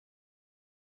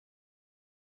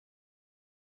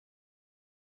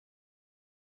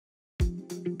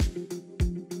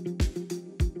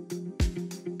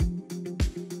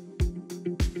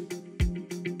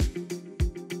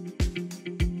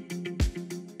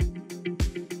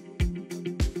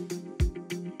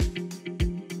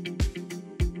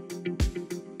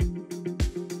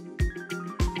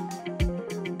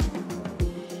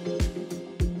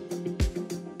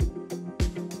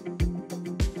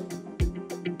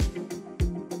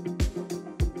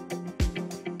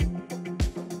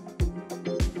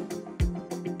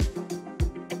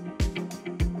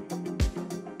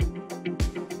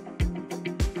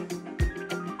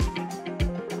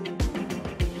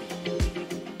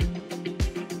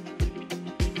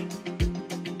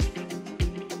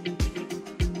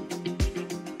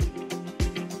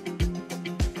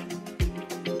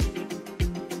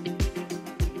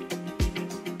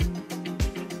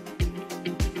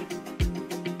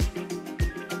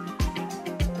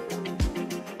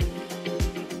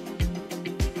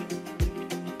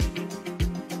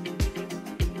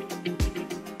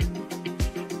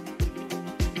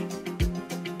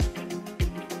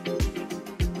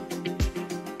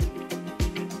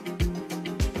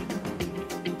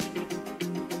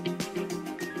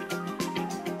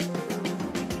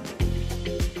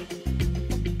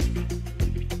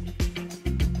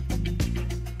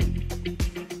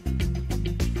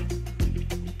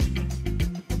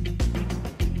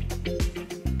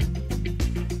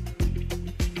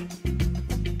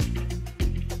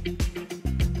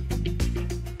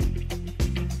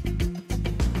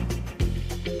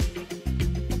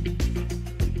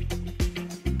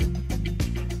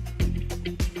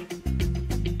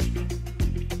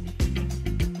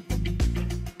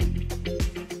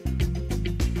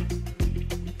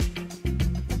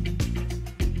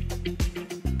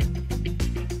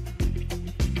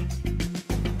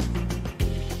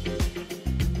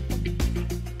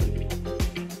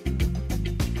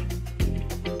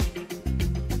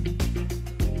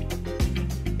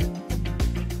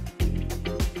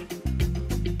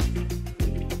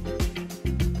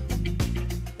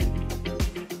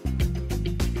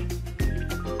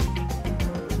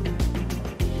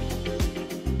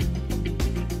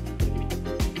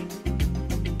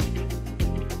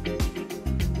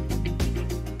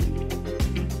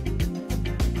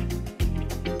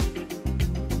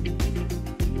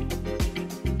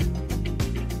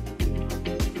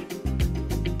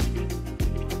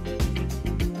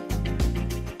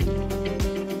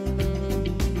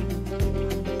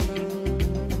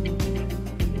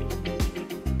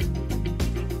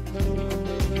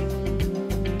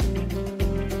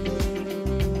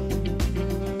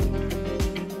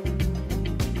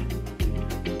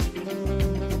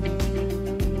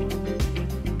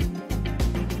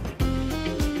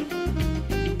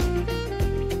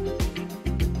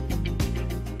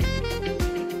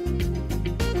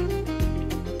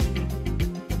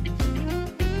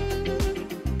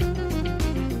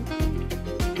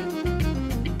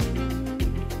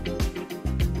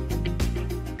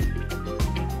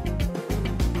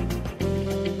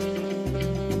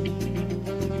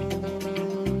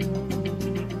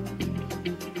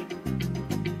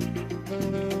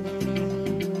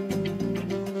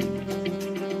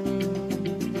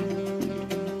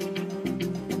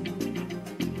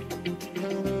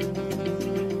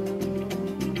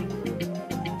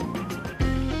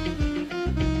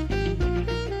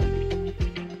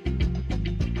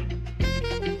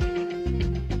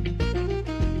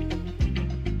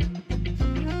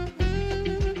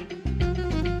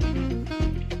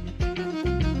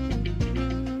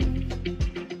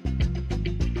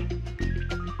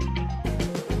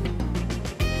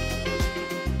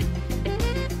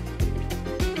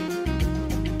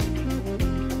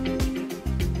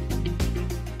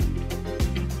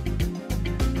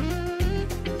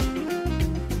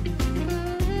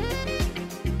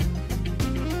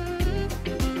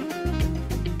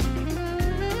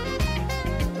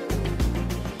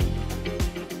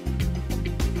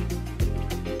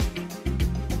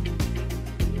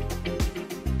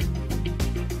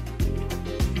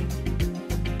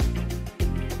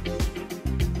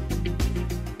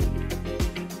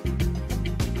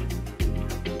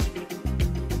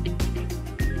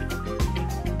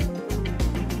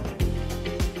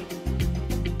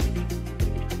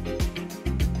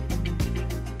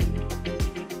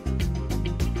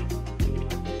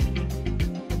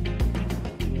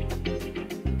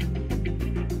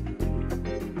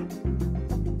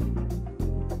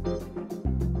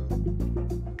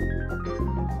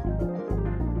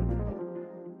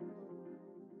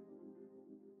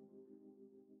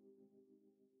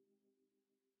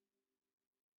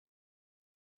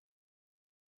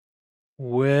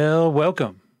Well,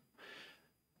 welcome.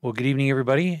 Well, good evening,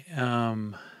 everybody. If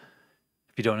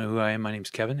you don't know who I am, my name's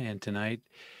Kevin, and tonight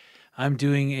I'm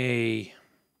doing this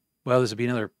will be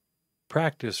another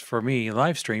practice for me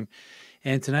live stream.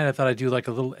 And tonight I thought I'd do like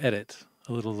a little edit,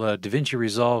 a little DaVinci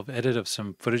Resolve edit of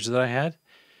some footage that I had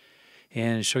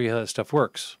and show you how that stuff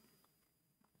works.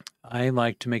 I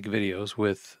like to make videos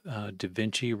with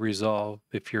DaVinci Resolve.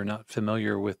 If you're not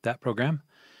familiar with that program,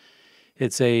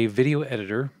 it's a video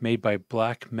editor made by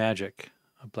Blackmagic.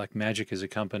 Blackmagic is a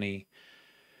company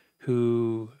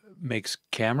who makes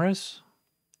cameras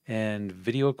and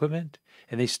video equipment,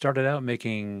 and they started out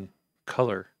making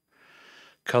color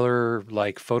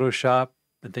like Photoshop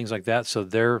and things like that. So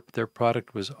their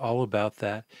product was all about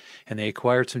that, and they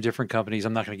acquired some different companies.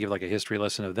 I'm not going to give like a history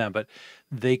lesson of them, but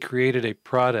they created a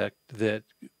product that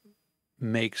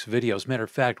makes videos. Matter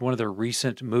of fact, one of their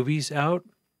recent movies out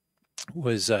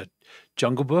was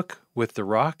Jungle Book with The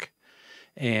Rock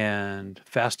and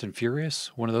Fast and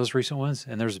Furious, one of those recent ones.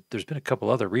 And there's been a couple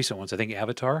other recent ones. I think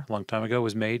Avatar, a long time ago,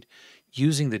 was made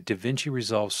using the DaVinci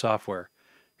Resolve software.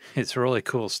 It's really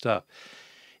cool stuff.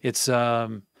 It's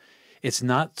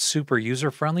not super user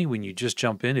friendly when you just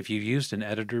jump in. If you've used an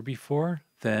editor before,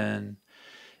 then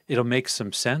it'll make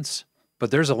some sense. But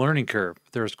there's a learning curve.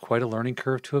 There's quite a learning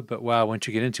curve to it. But wow, once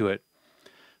you get into it,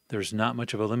 there's not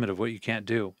much of a limit of what you can't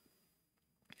do.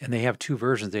 And they have two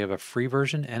versions. They have a free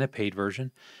version and a paid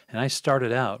version. And I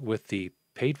started out with the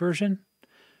paid version.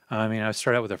 I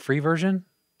started out with a free version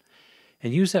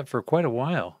and used that for quite a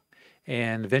while,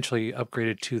 and eventually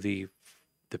upgraded to the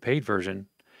paid version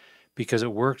because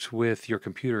it worked with your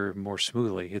computer more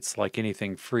smoothly. It's like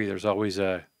anything free. There's always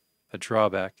a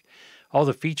drawback. All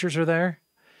the features are there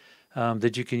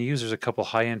that you can use. There's a couple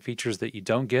high-end features that you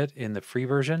don't get in the free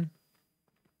version,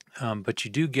 but you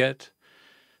do get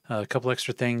a couple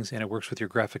extra things, and it works with your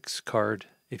graphics card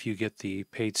if you get the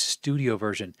paid studio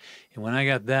version. And when I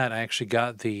got that, I actually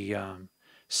got the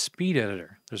speed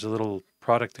editor. There's a little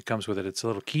product that comes with it. It's a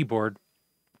little keyboard.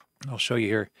 I'll show you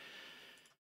here.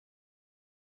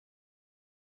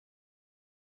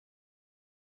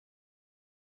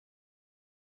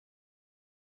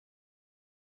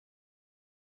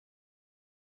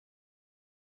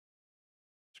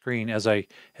 Screen. As I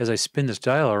spin this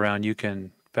dial around, you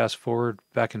can fast forward,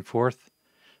 back and forth.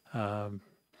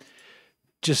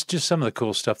 Just some of the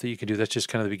cool stuff that you can do. That's just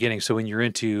kind of the beginning. So when you're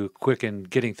into quick and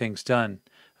getting things done,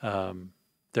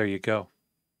 there you go.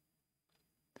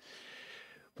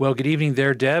 Well, good evening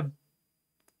there, Deb.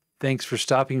 Thanks for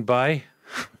stopping by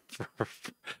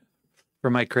for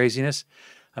my craziness.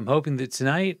 I'm hoping that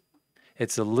tonight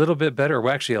it's a little bit better, or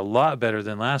actually a lot better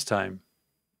than last time.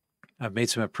 I've made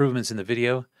some improvements in the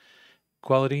video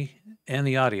quality and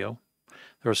the audio.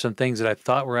 There were some things that I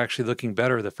thought were actually looking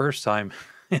better the first time,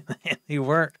 and they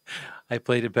weren't. I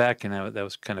played it back, and that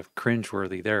was kind of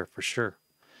cringeworthy there for sure.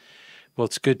 Well,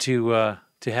 it's good to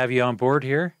have you on board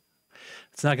here.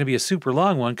 It's not going to be a super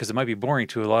long one because it might be boring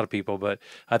to a lot of people, but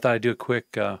I thought I'd do a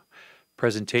quick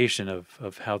presentation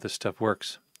of how this stuff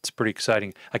works. It's pretty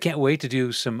exciting. I can't wait to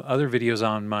do some other videos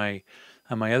on my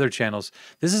other channels.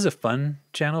 This is a fun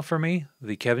channel for me,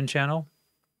 the Kevin channel,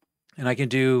 and I can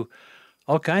do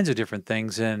all kinds of different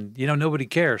things, and nobody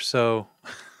cares, so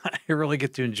I really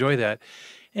get to enjoy that,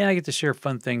 and I get to share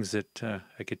fun things that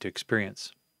I get to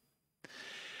experience.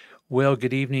 Well,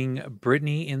 good evening,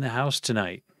 Brittany in the house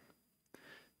tonight.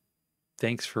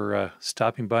 Thanks for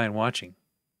stopping by and watching.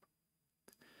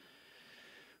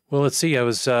 Well, let's see. I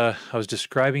was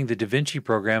describing the DaVinci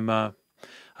program. What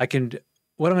I'm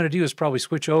going to do is probably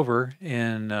switch over,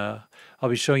 and I'll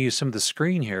be showing you some of the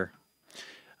screen here.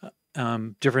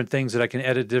 Different things that I can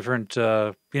edit, different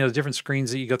different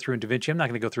screens that you go through in DaVinci. I'm not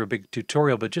going to go through a big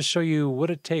tutorial, but just show you what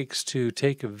it takes to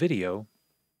take a video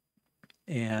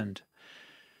and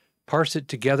parse it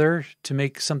together to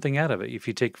make something out of it. If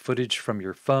you take footage from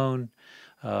your phone,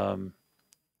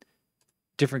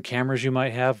 different cameras you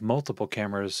might have, multiple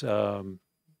cameras,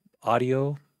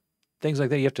 audio, things like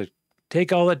that. You have to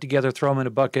take all that together, throw them in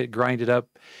a bucket, grind it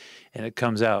up, and it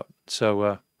comes out.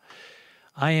 So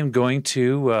I am going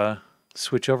to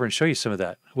switch over and show you some of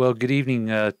that. Well, good evening,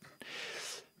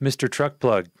 Mr. Truck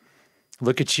Plug.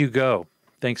 Look at you go.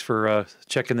 Thanks for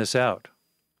checking this out.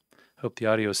 Hope the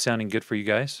audio is sounding good for you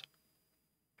guys.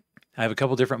 I have a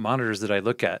couple different monitors that I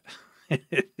look at.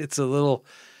 It's a little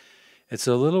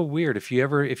weird. If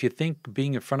you think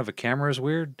being in front of a camera is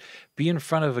weird, be in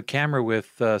front of a camera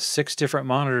with 6 different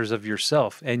monitors of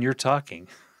yourself and you're talking.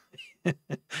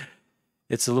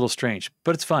 It's a little strange,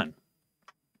 but it's fun.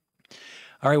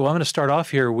 All right, well, I'm going to start off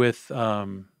here with,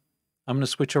 I'm going to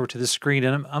switch over to this screen,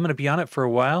 and I'm going to be on it for a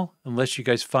while, unless you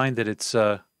guys find that it's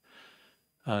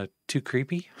too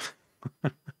creepy.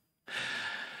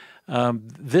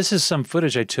 This is some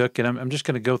footage I took, and I'm just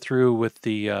going to go through with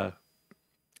the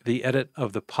edit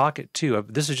of the Pocket 2.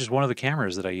 This is just one of the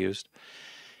cameras that I used.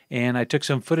 And I took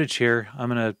some footage here. I'm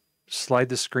going to slide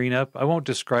the screen up. I won't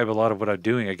describe a lot of what I'm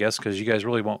doing, I guess, because you guys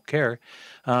really won't care.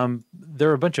 There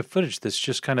are a bunch of footage that's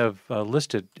just kind of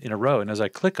listed in a row. And as I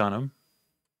click on them,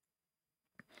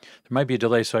 there might be a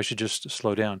delay, so I should just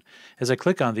slow down. As I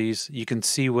click on these, you can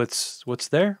see what's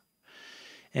there.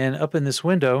 And up in this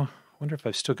window, I wonder if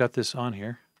I've still got this on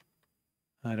here.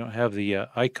 I don't have the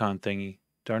icon thingy.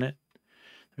 Darn it.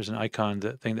 There's an icon,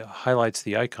 thing that highlights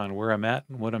the icon where I'm at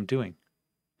and what I'm doing.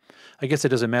 I guess it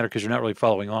doesn't matter because you're not really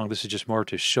following along. This is just more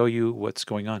to show you what's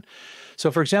going on.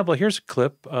 So, for example, here's a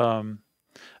clip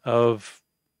of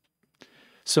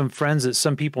some friends that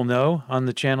some people know on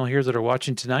the channel here that are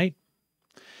watching tonight.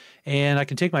 And I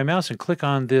can take my mouse and click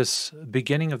on this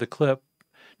beginning of the clip.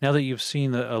 Now that you've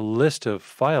seen a list of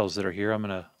files that are here, I'm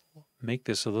going to make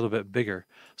this a little bit bigger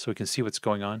so we can see what's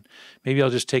going on. Maybe I'll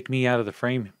just take me out of the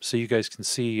frame so you guys can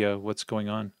see what's going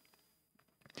on.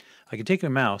 I can take my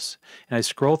mouse and I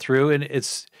scroll through, and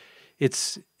it's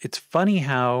funny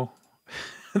how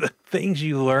the things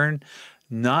you learn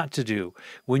not to do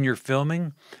when you're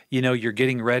filming. You know, you're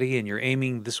getting ready and you're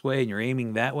aiming this way and you're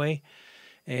aiming that way,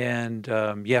 and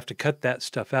you have to cut that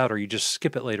stuff out or you just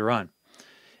skip it later on.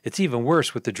 It's even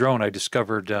worse with the drone. I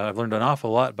discovered I've learned an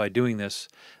awful lot by doing this.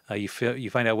 You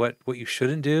find out what you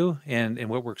shouldn't do and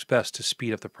what works best to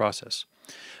speed up the process.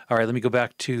 All right, let me go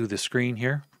back to the screen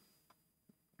here.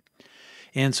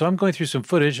 And so I'm going through some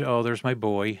footage. Oh, there's my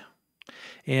boy.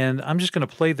 And I'm just going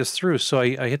to play this through. So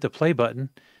I hit the play button.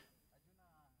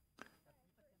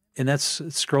 And that's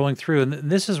scrolling through. And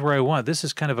this is where I want. This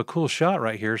is kind of a cool shot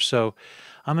right here. So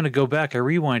I'm going to go back. I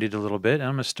rewind it a little bit. And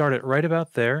I'm going to start it right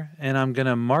about there. And I'm going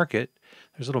to mark it.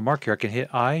 There's a little mark here. I can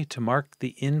hit I to mark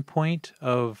the end point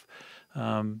of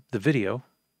the video.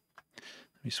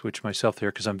 Let me switch myself here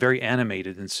because I'm very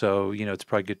animated, and so, you know, it's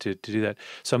probably good to do that.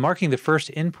 So I'm marking the first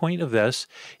endpoint of this,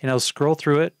 and I'll scroll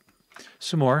through it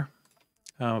some more.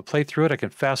 Play through it. I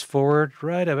can fast forward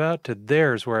right about to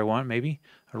there is where I want, maybe.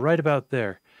 Right about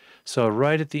there. So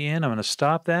right at the end, I'm going to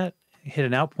stop that, hit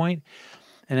an out point,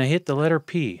 and I hit the letter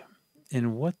P.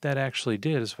 And what that actually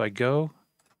did is if I go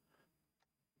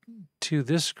to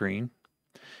this screen,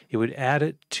 it would add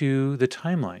it to the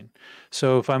timeline.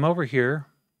 So if I'm over here,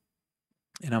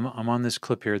 and I'm on this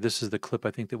clip here. This is the clip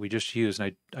I think that we just used.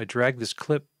 And I drag this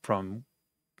clip from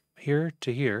here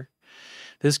to here.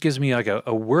 This gives me like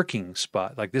a working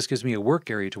spot. Like this gives me a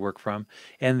work area to work from.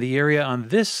 And the area on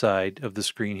this side of the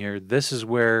screen here, this is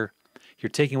where you're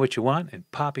taking what you want and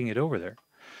popping it over there.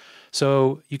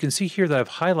 So you can see here that I've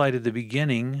highlighted the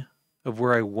beginning of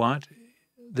where I want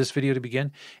this video to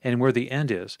begin and where the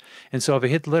end is. And so if I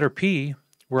hit the letter P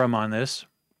where I'm on this,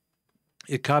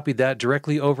 it copied that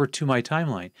directly over to my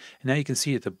timeline. And now you can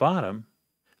see at the bottom,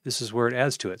 this is where it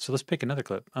adds to it. So let's pick another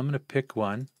clip. I'm going to pick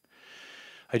one.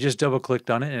 I just double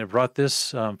clicked on it and it brought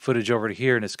this footage over to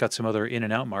here, and it's got some other in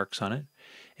and out marks on it.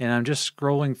 And I'm just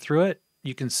scrolling through it.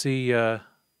 You can see,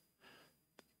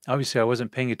 obviously I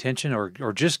wasn't paying attention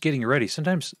or just getting ready.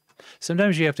 Sometimes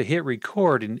you have to hit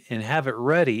record and have it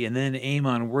ready and then aim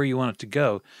on where you want it to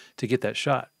go to get that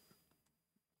shot.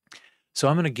 So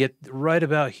I'm going to get right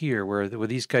about here where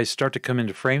these guys start to come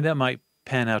into frame. That might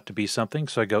pan out to be something.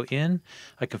 So I go in,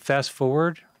 I can fast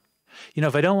forward. You know,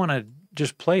 if I don't want to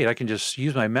just play it, I can just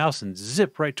use my mouse and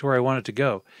zip right to where I want it to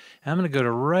go. And I'm going to go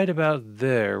to right about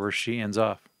there where she ends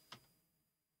off.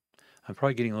 I'm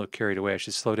probably getting a little carried away. I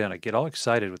should slow down. I get all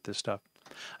excited with this stuff.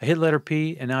 I hit letter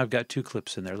P, and now I've got two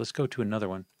clips in there. Let's go to another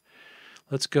one.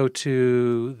 Let's go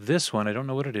to this one. I don't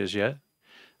know what it is yet.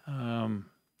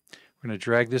 We're going to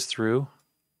drag this through.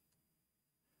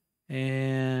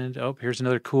 And, oh, here's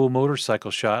another cool motorcycle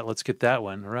shot. Let's get that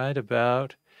one right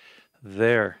about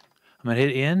there. I'm going to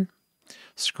hit in,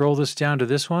 scroll this down to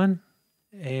this one,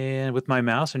 and with my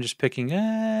mouse, I'm just picking,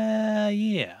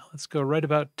 yeah, let's go right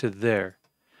about to there.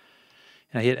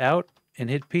 And I hit out and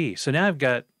hit P. So now I've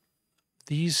got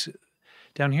these,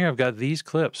 down here I've got these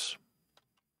clips.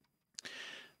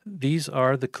 These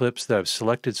are the clips that I've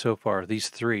selected so far, these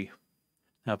three.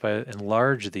 Now, if I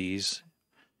enlarge these,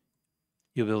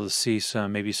 you'll be able to see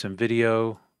maybe some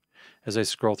video as I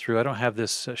scroll through. I don't have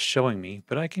this showing me,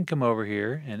 but I can come over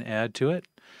here and add to it,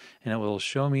 and it will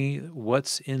show me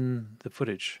what's in the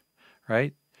footage,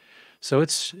 right? So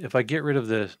if I get rid of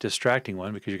the distracting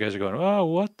one, because you guys are going, oh,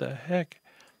 what the heck?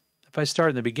 If I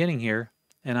start in the beginning here,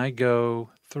 and I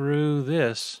go through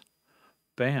this,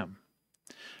 bam,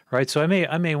 right? So I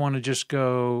may want to just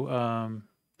go,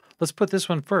 let's put this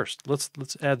one first. Let's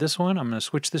add this one. I'm going to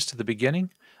switch this to the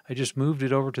beginning. I just moved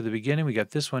it over to the beginning. We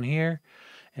got this one here,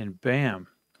 and bam.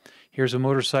 Here's a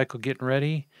motorcycle getting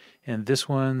ready, and this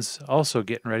one's also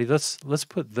getting ready. Let's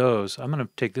put those. I'm going to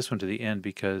take this one to the end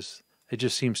because it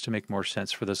just seems to make more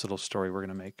sense for this little story we're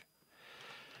going to make.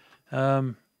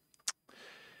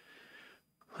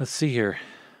 Let's see here.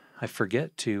 I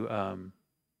forget to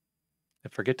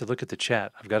look at the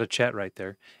chat. I've got a chat right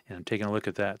there, and I'm taking a look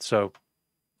at that. So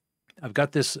I've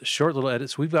got this short little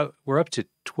edit. So we're up to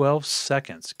 12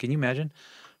 seconds. Can you imagine?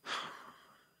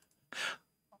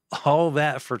 All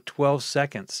that for 12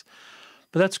 seconds.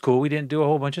 But that's cool. We didn't do a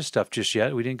whole bunch of stuff just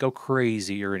yet. We didn't go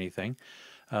crazy or anything.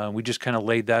 We just kind of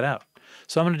laid that out.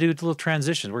 So I'm going to do little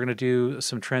transitions. We're going to do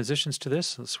some transitions to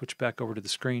this. Let's switch back over to the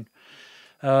screen.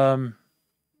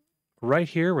 Right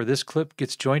here where this clip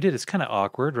gets jointed, it's kind of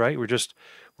awkward, right?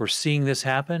 We're seeing this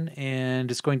happen, and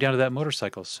it's going down to that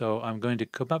motorcycle. So I'm going to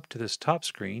come up to this top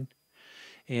screen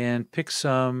and pick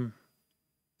some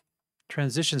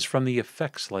transitions from the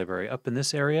effects library. Up in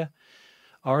this area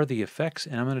are the effects,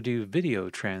 and I'm going to do video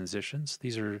transitions.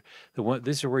 These are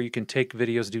where you can take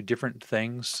videos, do different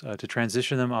things to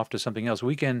transition them off to something else.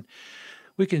 We can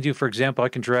do, for example,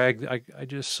 I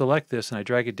just select this and I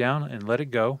drag it down and let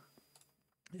it go.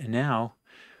 And now,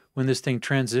 when this thing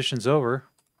transitions over,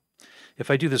 if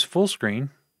I do this full screen,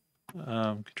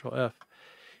 Control F,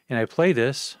 and I play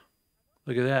this,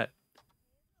 look at that.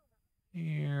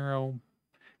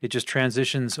 It just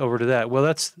transitions over to that. Well,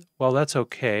 that's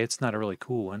okay. It's not a really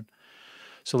cool one.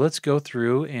 So let's go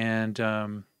through and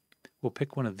we'll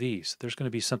pick one of these. There's going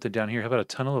to be something down here. How about a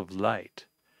tunnel of light?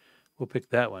 We'll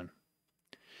pick that one.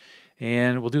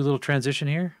 And we'll do a little transition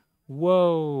here.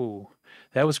 Whoa.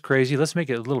 That was crazy. Let's make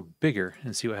it a little bigger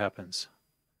and see what happens.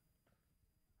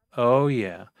 Oh,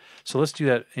 yeah. So let's do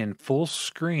that in full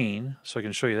screen so I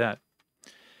can show you that.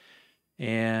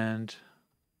 And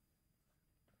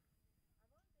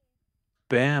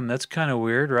bam, that's kind of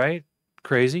weird, right?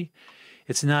 Crazy.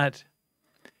 It's not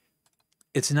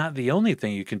the only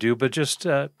thing you can do, but just,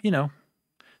 there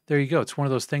you go. It's one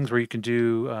of those things where you can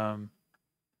do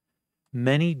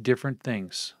many different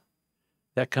things.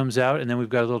 That comes out, and then we've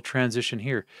got a little transition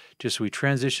here. Just so we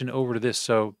transition over to this.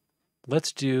 So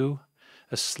let's do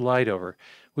a slide over.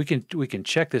 We can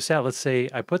check this out. Let's say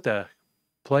I put the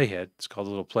playhead. It's called a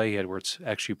little playhead where it's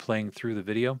actually playing through the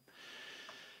video.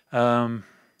 I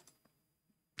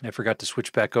forgot to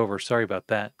switch back over. Sorry about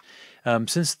that.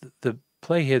 Since the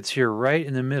playhead's here right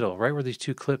in the middle, right where these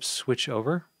two clips switch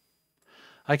over,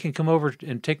 I can come over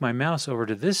and take my mouse over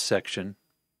to this section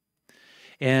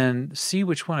and see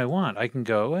which one I want. I can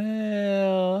go,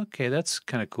 well, okay, that's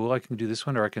kind of cool. I can do this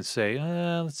one, or I can say,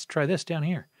 let's try this down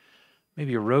here.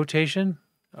 Maybe a rotation.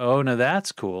 Oh, now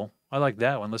that's cool. I like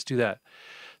that one. Let's do that.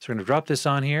 So we're going to drop this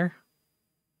on here,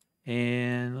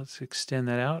 and let's extend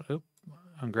that out. Oop,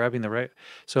 I'm grabbing the right.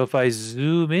 So if I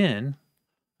zoom in,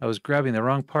 I was grabbing the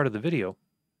wrong part of the video.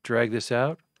 Drag this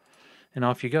out, and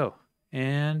off you go.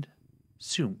 And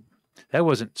zoom. That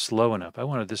wasn't slow enough. I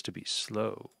wanted this to be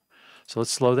slow. So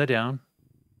let's slow that down.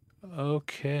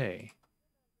 Okay.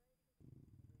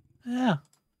 Yeah.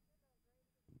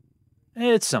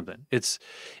 It's something. Is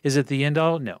it the end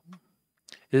all? No.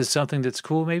 Is it something that's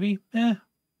cool maybe?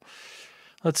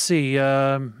 Let's see,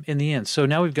 in the end. So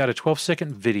now we've got a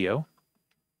 12-second video.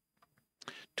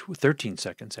 13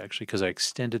 seconds actually, because I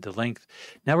extended the length.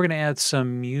 Now we're going to add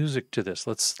some music to this.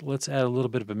 Let's add a little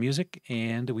bit of a music,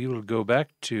 and we will go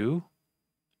back to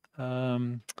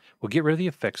we'll get rid of the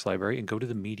effects library and go to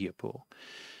the media pool.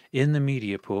 In the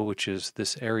media pool, which is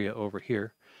this area over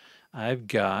here, I've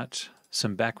got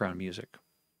some background music.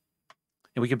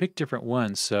 And we can pick different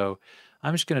ones, so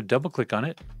I'm just going to double click on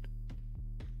it.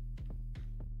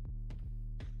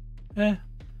 I'm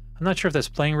not sure if that's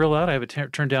playing real loud. I have it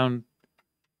turned down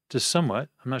just somewhat.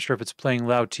 I'm not sure if it's playing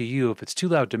loud to you. If it's too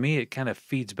loud to me, it kind of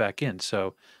feeds back in,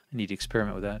 so I need to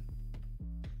experiment with that.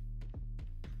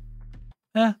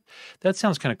 That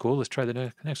sounds kind of cool. Let's try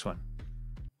the next one.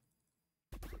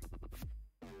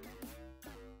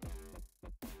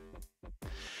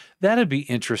 That'd be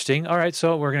interesting. All right,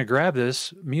 so we're going to grab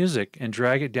this music and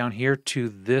drag it down here to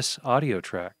this audio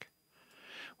track.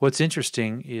 What's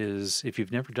interesting is, if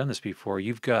you've never done this before,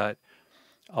 you've got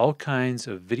all kinds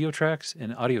of video tracks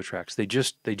and audio tracks. They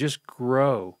just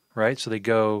grow, right? So they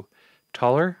go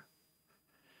taller,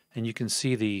 and you can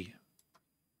see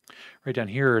right down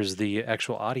here is the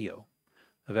actual audio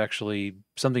of actually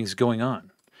something's going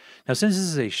on. Now, since this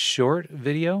is a short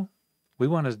video, we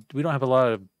don't have a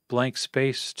lot of blank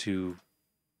space to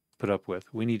put up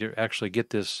with. We need to actually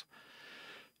get this.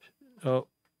 Oh,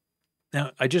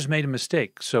 now I just made a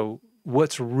mistake. So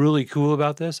what's really cool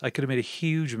about this, I could have made a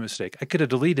huge mistake. I could have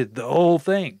deleted the whole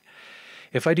thing.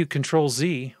 If I do Control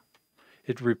Z,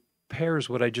 it repairs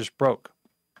what I just broke.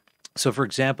 So for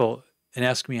example, and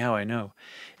ask me how I know,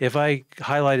 if I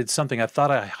highlighted something, I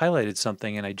thought I highlighted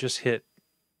something and I just hit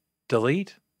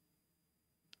delete,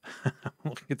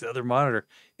 look at the other monitor,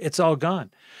 it's all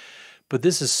gone. But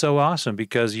this is so awesome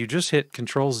because you just hit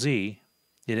Control Z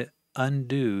and it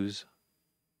undoes,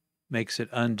 makes it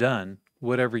undone,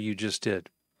 whatever you just did.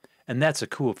 And that's a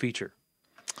cool feature.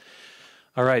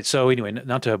 All right, so anyway,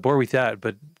 not to bore with that,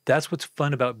 but that's what's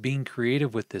fun about being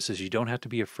creative with this is you don't have to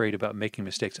be afraid about making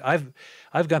mistakes. I've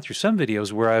gone through some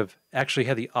videos where I've actually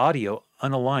had the audio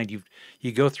unaligned.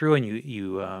 You go through and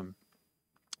you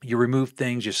remove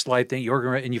things, you slide things, you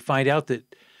organize, and you find out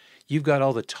that you've got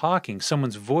all the talking.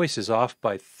 Someone's voice is off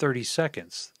by 30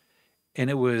 seconds, and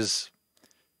it was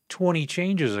 20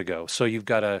 changes ago. So you've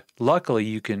got to, luckily,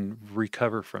 you can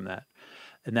recover from that,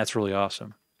 and that's really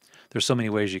awesome. There's so many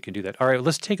ways you can do that. All right,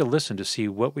 let's take a listen to see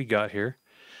what we got here.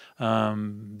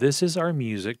 This is our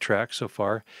music track so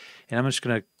far, and I'm just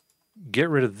going to get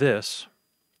rid of this.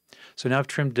 So now I've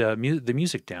trimmed the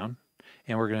music down,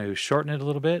 and we're going to shorten it a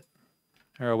little bit,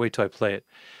 or I'll wait till I play it.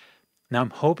 Now I'm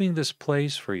hoping this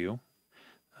plays for you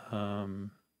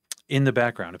in the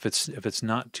background, if it's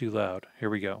not too loud. Here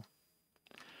we go.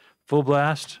 Full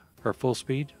blast or full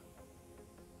speed.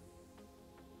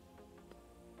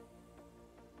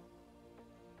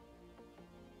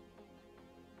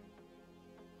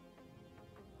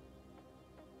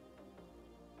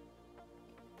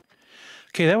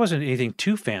 Okay, that wasn't anything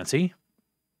too fancy,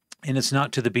 and it's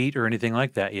not to the beat or anything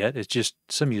like that yet. It's just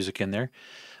some music in there.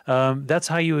 That's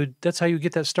how you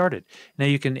get that started. Now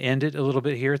you can end it a little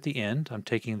bit here at the end. I'm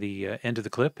taking the end of the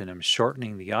clip and I'm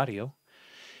shortening the audio.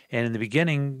 And in the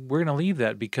beginning, we're going to leave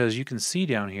that because you can see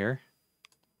down here,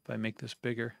 if I make this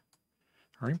bigger,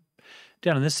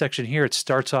 down in this section here, it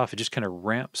starts off, it just kind of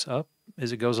ramps up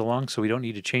as it goes along, so we don't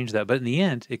need to change that. But in the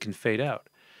end, it can fade out,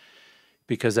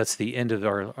 because that's the end of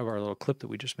our little clip that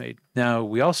we just made. Now,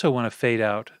 we also want to fade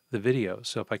out the video.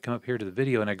 So if I come up here to the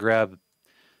video and I grab,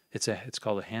 it's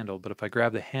called a handle, but if I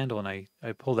grab the handle and I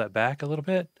pull that back a little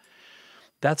bit,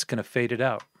 that's going to fade it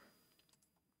out.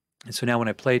 And so now when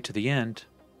I play it to the end,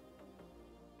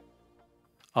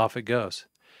 off it goes.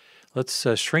 Let's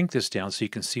shrink this down so you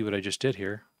can see what I just did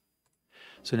here.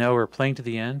 So now we're playing to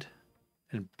the end,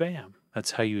 and bam,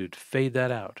 that's how you'd fade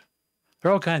that out. There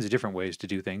are all kinds of different ways to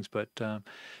do things, but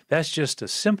that's just a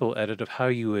simple edit of how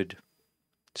you would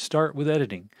start with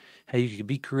editing, how you can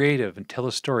be creative and tell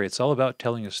a story. It's all about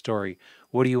telling a story.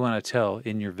 What do you want to tell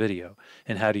in your video,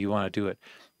 and how do you want to do it?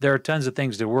 There are tons of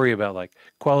things to worry about, like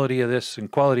quality of this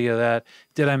and quality of that.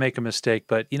 Did I make a mistake?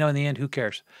 But, in the end, who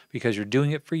cares? Because you're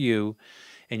doing it for you,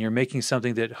 and you're making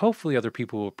something that hopefully other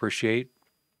people will appreciate.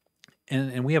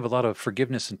 And we have a lot of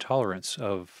forgiveness and tolerance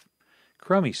of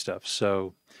crummy stuff.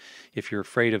 So if you're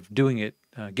afraid of doing it,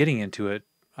 getting into it,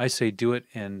 I say do it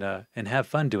and have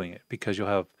fun doing it, because you'll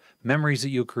have memories that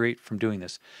you'll create from doing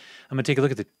this. I'm going to take a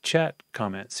look at the chat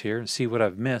comments here and see what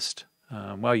I've missed.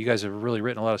 Wow, you guys have really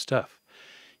written a lot of stuff.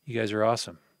 You guys are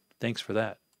awesome. Thanks for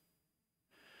that.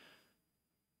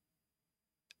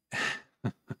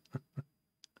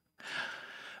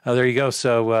 There you go.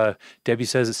 So Debbie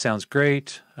says it sounds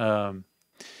great.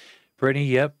 Brittany,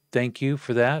 yep, thank you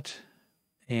for that.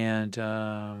 And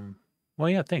well,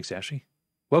 yeah, thanks, Ashley.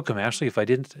 Welcome, Ashley. If I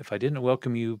didn't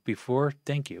welcome you before,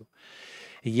 thank you.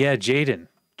 Yeah, Jaden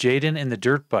and the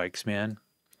dirt bikes, man.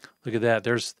 Look at that.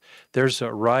 There's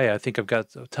Raya. I think I've got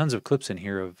tons of clips in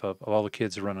here of all the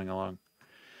kids running along.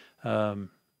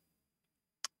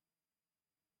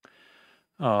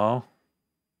 Oh,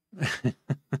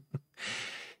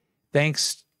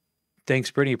 thanks,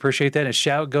 Brittany. Appreciate that. And a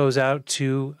shout out goes out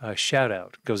to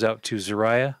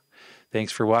Zariah.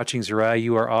 Thanks for watching, Zariah.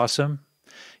 You are awesome.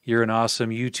 You're an awesome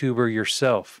YouTuber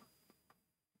yourself.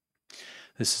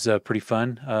 This is pretty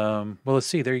fun. Well, let's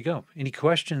see. There you go. Any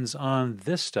questions on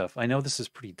this stuff? I know this is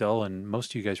pretty dull, and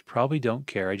most of you guys probably don't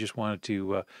care. I just wanted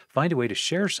to find a way to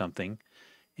share something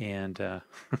and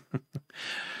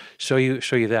show you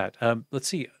that. Let's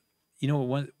see.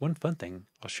 One fun thing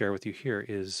I'll share with you here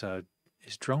is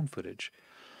drone footage.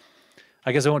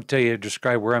 I guess I won't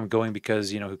describe where I'm going,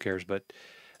 because who cares? But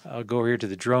I'll go over here to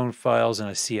the drone files, and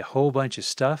I see a whole bunch of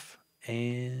stuff.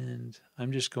 And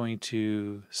I'm just going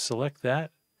to select that,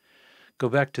 go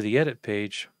back to the edit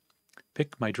page,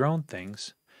 pick my drone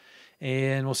things,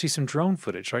 and we'll see some drone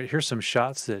footage. Right, here's some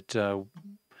shots that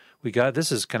we got.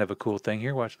 This is kind of a cool thing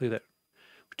here. Watch, look at that.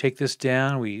 We take this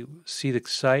down, we see the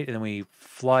site, and then we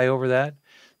fly over that.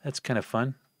 That's kind of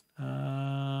fun.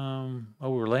 Oh,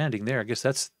 we're landing there. I guess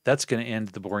that's going to end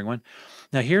the boring one.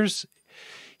 Now here is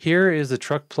the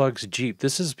Truck Plug's Jeep.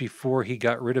 This is before he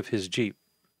got rid of his Jeep,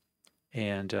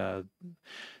 and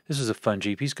this is a fun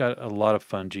Jeep. He's got a lot of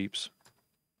fun Jeeps.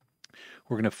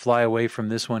 We're going to fly away from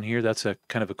this one here. That's a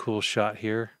kind of a cool shot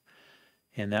here,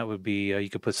 and that would be you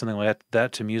could put something like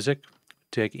that to music.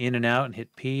 Take in and out and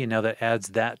hit P, and now that adds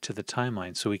that to the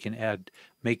timeline, so we can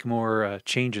make more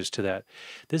changes to that.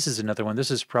 This is another one.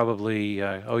 This is probably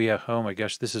oh my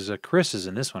gosh, this is Chris is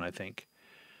in this one, I think.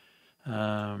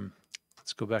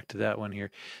 Let's go back to that one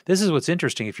here. This is what's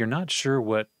interesting. If you're not sure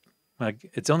what,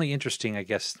 it's only interesting, I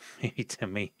guess, maybe to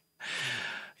me.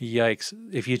 Yikes!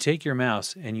 If you take your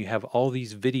mouse and you have all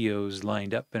these videos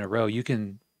lined up in a row, you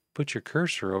can put your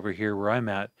cursor over here where I'm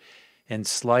at and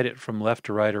slide it from left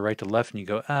to right or right to left, and you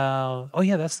go, oh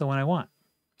yeah, that's the one I want.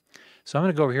 So I'm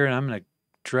going to go over here and I'm going to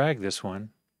drag this one.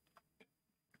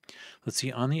 Let's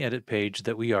see, on the edit page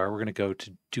that we're going to go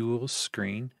to dual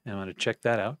screen, and I'm going to check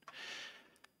that out.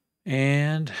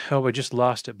 And, oh, I just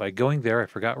lost it by going there. I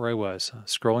forgot where I was.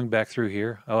 Scrolling back through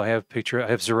here. Oh, I have a picture. I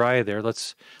have Zariah there.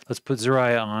 Let's put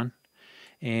Zariah on.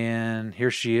 And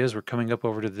here she is. We're coming up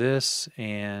over to this,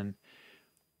 and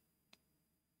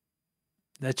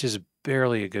that's just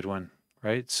barely a good one,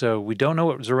 right? So we don't know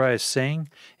what Zariah is saying,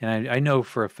 and I know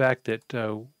for a fact that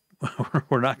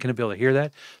we're not going to be able to hear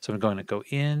that. So I'm going to go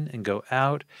in and go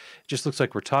out. It just looks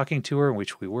like we're talking to her,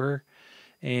 which we were.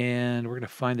 And we're going to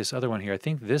find this other one here. I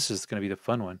think this is going to be the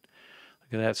fun one.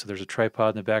 Look at that. So there's a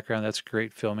tripod in the background. That's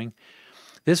great filming.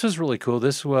 This was really cool.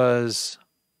 This was,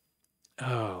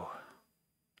 I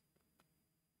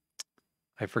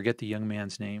forget the young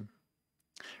man's name.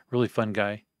 Really fun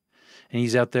guy. And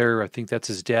he's out there, I think that's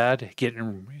his dad,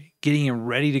 getting him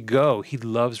ready to go. He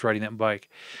loves riding that bike.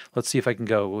 Let's see if I can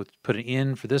go. We'll put an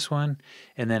in for this one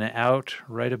and then an out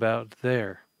right about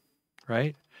there,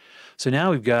 right? So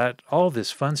now we've got all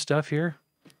this fun stuff here.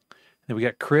 Then we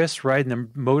got Chris riding the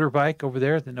motorbike over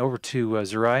there, then over to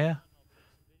Zariah.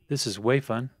 This is way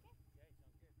fun.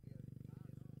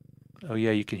 Oh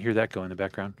yeah, you can hear that go in the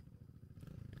background.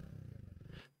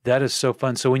 That is so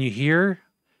fun. So when you hear,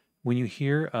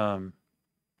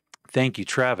 thank you,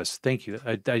 Travis. Thank you.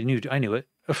 I knew it.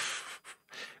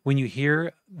 When you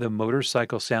hear the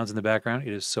motorcycle sounds in the background,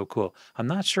 it is so cool. I'm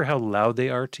not sure how loud they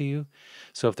are to you.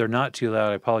 So if they're not too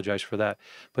loud, I apologize for that.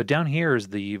 But down here is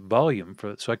the volume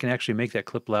so I can actually make that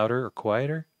clip louder or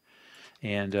quieter.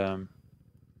 And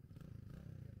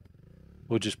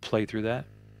we'll just play through that.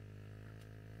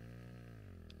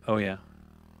 Oh yeah.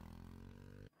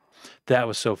 That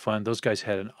was so fun. Those guys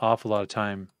had an awful lot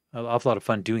of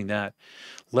fun doing that.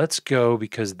 Let's go,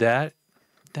 because that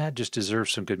just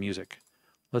deserves some good music.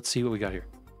 Let's see what we got here.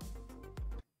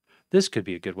 This could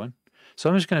be a good one. So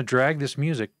I'm just going to drag this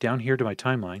music down here to my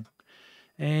timeline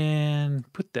and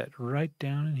put that right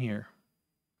down in here.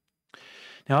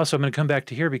 Now also I'm going to come back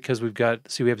to here because we have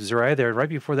Zariah there. Right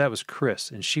before that was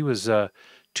Chris, and she was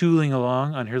tooling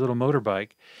along on her little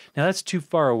motorbike. Now that's too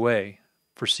far away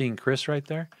for seeing Chris right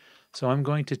there. So I'm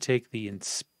going to take the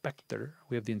inspector.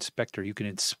 We have the inspector. You can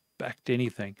inspect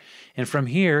anything. And from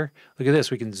here, look at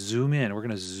this. We can zoom in. We're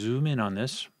going to zoom in on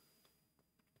this.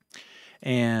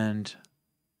 And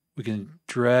we can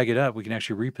drag it up. We can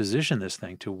actually reposition this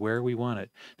thing to where we want it.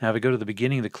 Now, if I go to the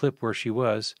beginning of the clip where she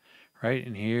was, right?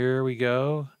 And here we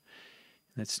go.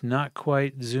 And it's not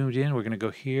quite zoomed in. We're going to go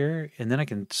here. And then I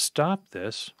can stop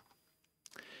this.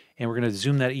 And we're going to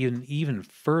zoom that even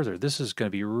further. This is going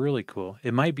to be really cool.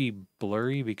 It might be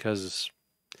blurry because,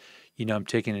 I'm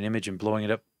taking an image and blowing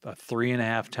it up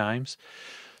 3.5 times.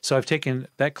 So I've taken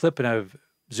that clip and I've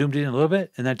zoomed in a little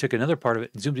bit, and then I took another part of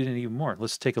it and zoomed in even more.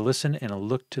 Let's take a listen and a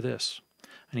look to this.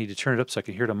 I need to turn it up so I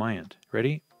can hear it on my end.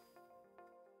 Ready?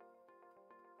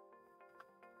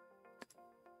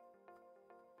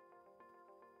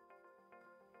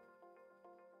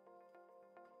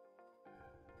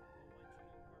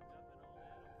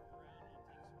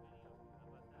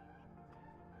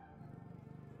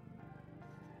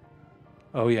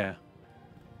 Oh, yeah.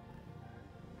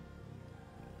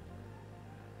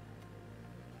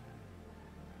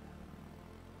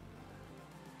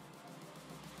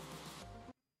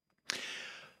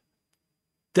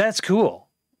 That's cool.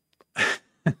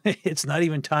 It's not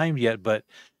even timed yet, but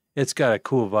it's got a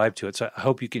cool vibe to it. So I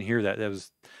hope you can hear that.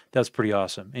 That's pretty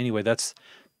awesome. Anyway, that's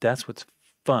what's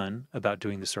fun about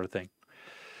doing this sort of thing.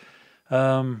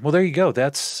 Well, there you go.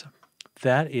 That's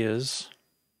how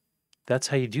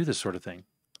you do this sort of thing.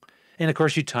 And of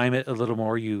course, you time it a little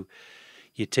more. You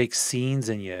take scenes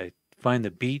and you find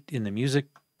the beat in the music,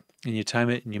 and you time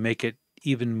it and you make it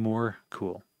even more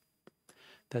cool.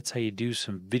 That's how you do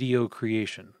some video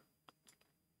creation.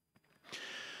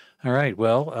 All right.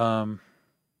 Well,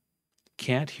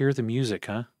 can't hear the music,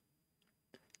 huh?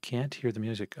 Can't hear the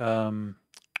music.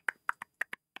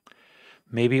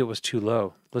 Maybe it was too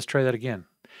low. Let's try that again.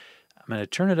 I'm going to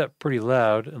turn it up pretty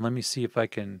loud, and let me see if I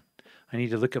can. I need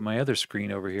to look at my other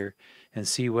screen over here and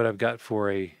see what I've got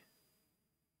for a.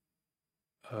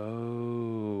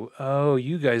 Oh,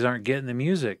 you guys aren't getting the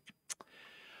music.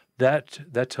 That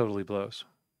totally blows.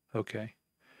 Okay.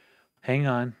 Hang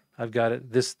on. I've got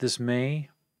it. This may.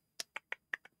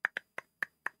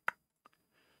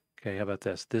 Okay, how about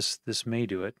this? This may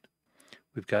do it.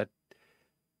 We've got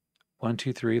 1,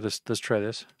 2, 3. Let's try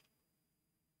this.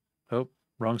 Oh,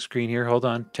 wrong screen here. Hold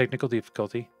on. Technical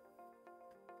difficulty.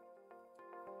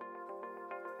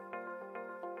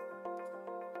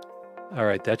 All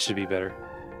right, that should be better.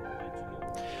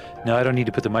 No, I don't need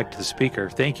to put the mic to the speaker.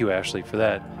 Thank you, Ashley, for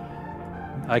that.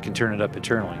 I can turn it up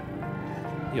internally.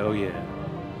 Oh, yeah.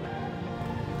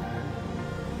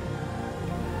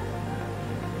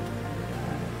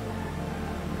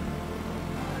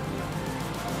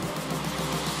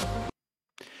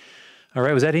 All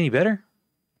right, was that any better?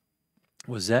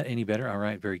 Was that any better? All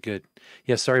right, very good.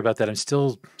 Yeah, sorry about that. I'm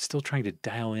still trying to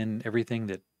dial in everything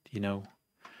that,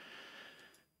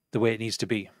 the way it needs to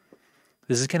be.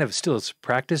 This is kind of still a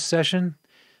practice session.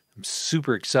 I'm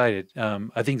super excited.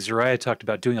 I think Zariah talked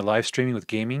about doing a live streaming with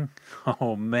gaming.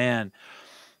 Oh, man.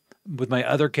 With my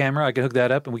other camera, I can hook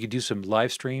that up and we can do some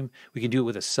live stream. We can do it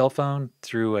with a cell phone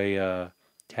through a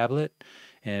tablet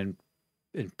and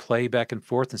play back and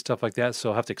forth and stuff like that. So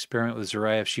I'll have to experiment with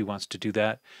Zariah if she wants to do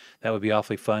that. That would be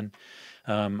awfully fun.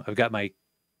 I've got my,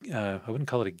 I wouldn't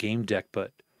call it a game deck,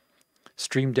 but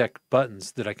Stream Deck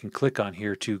buttons that I can click on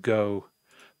here to go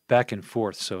back and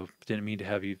forth. So didn't mean to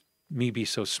have me be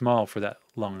so small for that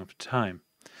long of a time.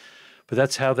 But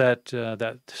that's how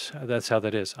that's how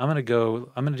that is. I'm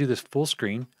gonna do this full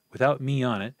screen without me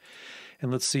on it,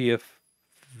 and let's see if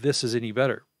this is any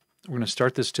better. We're gonna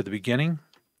start this to the beginning,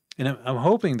 and I'm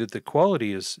hoping that the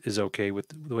quality is okay with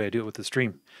the way I do it with the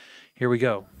stream. Here we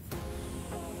go.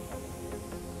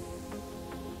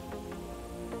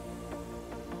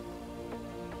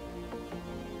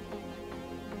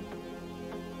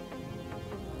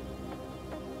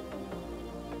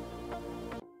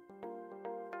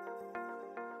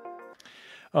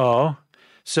 Oh,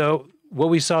 so what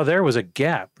we saw there was a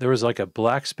gap. There was like a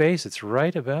black space. It's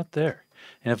right about there.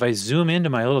 And if I zoom into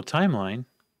my little timeline,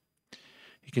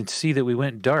 you can see that we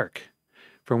went dark.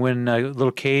 From when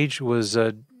little Cage was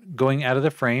going out of the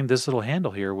frame, this little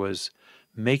handle here was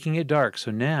making it dark.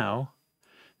 So now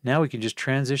we can just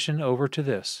transition over to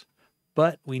this.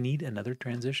 But we need another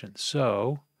transition.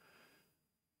 So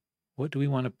what do we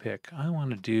want to pick? I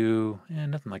want to do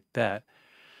nothing like that.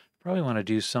 Probably want to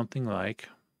do something like...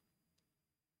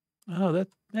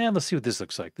 let's see what this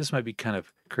looks like. This might be kind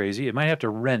of crazy. It might have to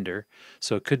render,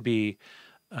 so it could be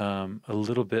a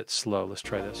little bit slow. Let's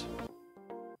try this.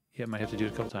 Yeah, might have to do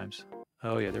it a couple times.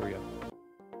 Oh yeah, there we go.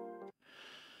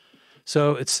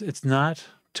 So it's not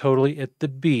totally at the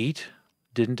beat.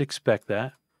 Didn't expect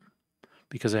that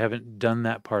because I haven't done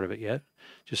that part of it yet.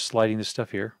 Just sliding this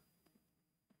stuff here.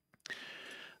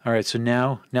 All right, so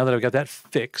now that I've got that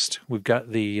fixed, we've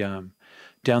got the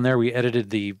down there, we edited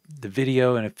the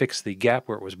video and it fixed the gap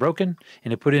where it was broken,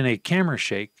 and it put in a camera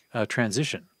shake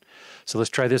transition. So let's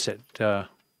try this at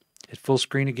full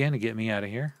screen again to get me out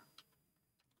of here.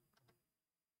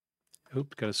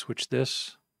 Oops, got to switch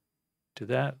this to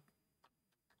that.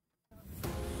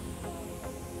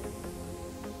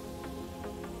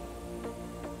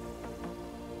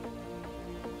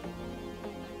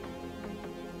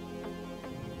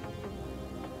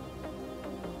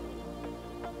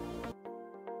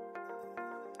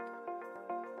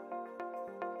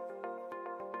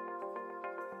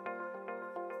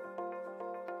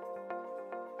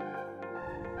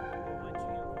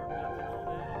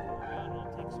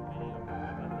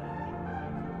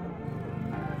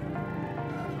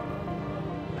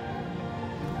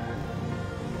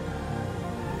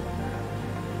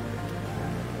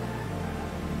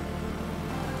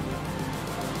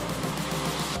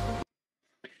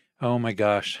 Oh my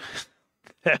gosh,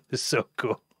 that was so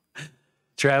cool.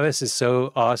 Travis is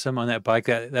so awesome on that bike.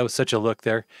 That was such a look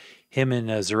there. Him and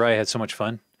Zariah had so much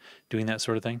fun doing that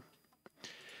sort of thing.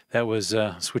 That was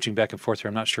switching back and forth here.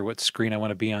 I'm not sure what screen I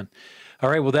want to be on. All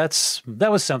right, well,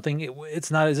 that was something. It's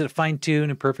not, is it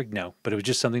fine-tuned and perfect? No, but it was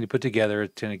just something to put together.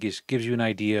 It kind of gives you an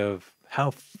idea of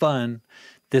how fun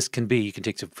this can be. You can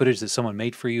take some footage that someone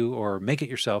made for you or make it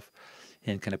yourself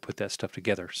and kind of put that stuff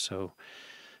together. So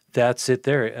that's it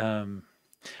there.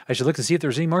 I should look to see if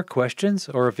there's any more questions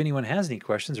or if anyone has any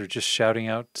questions or just shouting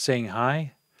out, saying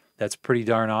hi. That's pretty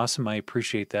darn awesome. I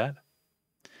appreciate that.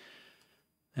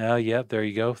 Yeah, there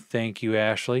you go. Thank you,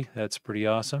 Ashley. That's pretty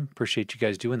awesome. Appreciate you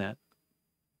guys doing that.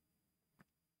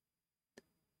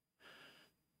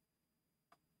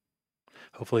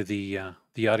 Hopefully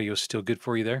the audio is still good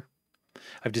for you there.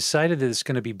 I've decided that it's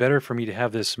going to be better for me to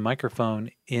have this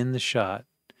microphone in the shot,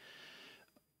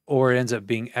 or it ends up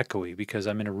being echoey because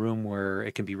I'm in a room where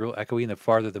it can be real echoey, and the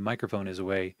farther the microphone is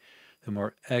away, the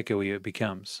more echoey it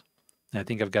becomes. And I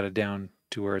think I've got it down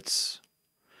to where it's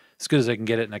as good as I can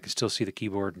get it, and I can still see the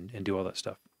keyboard and do all that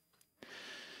stuff.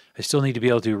 I still need to be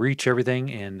able to reach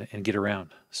everything and get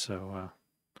around. So,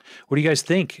 what do you guys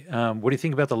think? What do you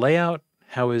think about the layout?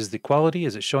 How is the quality?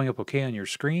 Is it showing up okay on your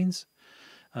screens?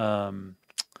 Um,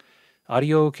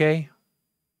 Audio okay?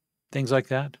 Things like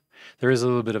that. There is a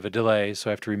little bit of a delay, so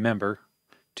I have to remember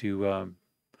to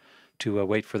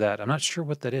wait for that. I'm not sure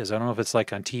what that is. I don't know if it's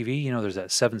like on TV. You know, there's that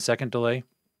 7-second delay.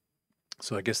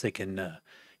 So I guess they can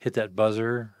hit that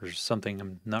buzzer or something.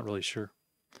 I'm not really sure.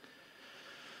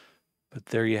 But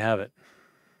there you have it.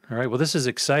 All right. Well, this is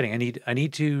exciting. I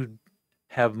need to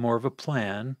have more of a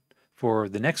plan for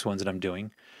the next ones that I'm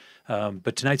doing.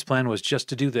 But tonight's plan was just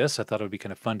to do this. I thought it would be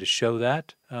kind of fun to show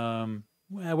that.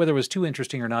 Whether it was too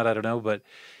interesting or not, I don't know. But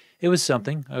it was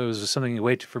something. It was something a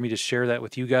way for me to share that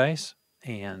with you guys.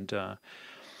 And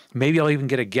maybe I'll even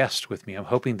get a guest with me. I'm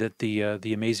hoping that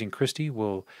the amazing Christy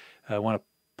will want to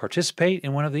participate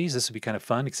in one of these. This would be kind of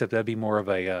fun, except that'd be more of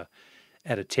a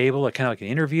at a table, kind of like an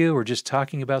interview or just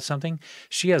talking about something.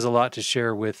 She has a lot to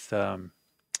share with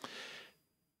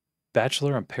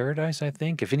Bachelor in Paradise, I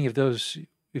think. If any of those,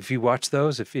 if you watch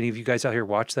those, if any of you guys out here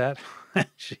watch that,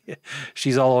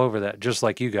 she's all over that, just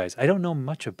like you guys. I don't know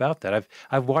much about that.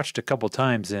 I've watched a couple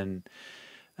times, and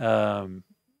I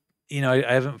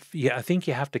haven't. Yeah, I think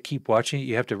you have to keep watching it.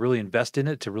 You have to really invest in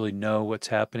it to really know what's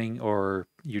happening, or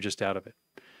you're just out of it.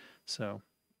 So.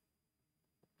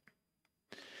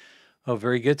 Oh,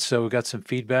 very good. So we got some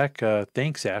feedback.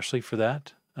 Thanks, Ashley, for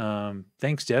that.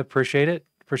 Thanks, Deb. Appreciate it.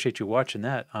 Appreciate you watching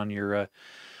that on your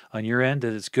end.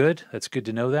 That it's good. That's good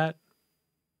to know that.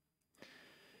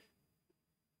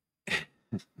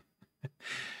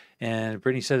 And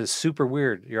Brittany said it's super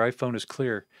weird. Your iPhone is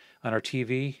clear. On our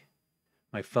TV,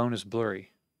 my phone is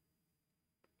blurry.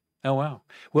 Oh, wow.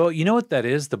 Well, you know what that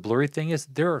is? The blurry thing is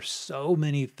there are so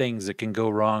many things that can go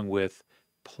wrong with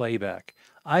playback.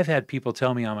 I've had people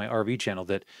tell me on my RV channel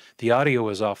that the audio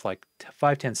is off like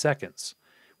 5-10 seconds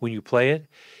when you play it.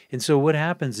 And so what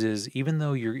happens is, even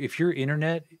though if your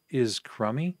internet is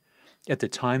crummy at the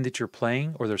time that you're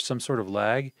playing, or there's some sort of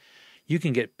lag, you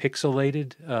can get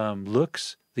pixelated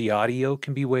looks. The audio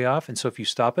can be way off. And so if you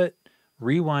stop it,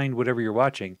 rewind whatever you're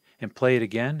watching and play it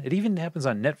again. It even happens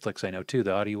on Netflix, I know too.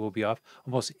 The audio will be off.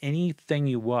 Almost anything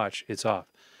you watch, it's off.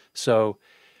 So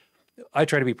I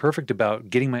try to be perfect about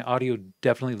getting my audio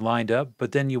definitely lined up,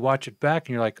 but then you watch it back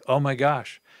and you're like, oh my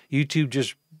gosh, YouTube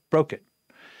just broke it.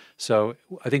 So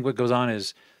I think what goes on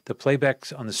is the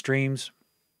playbacks on the streams,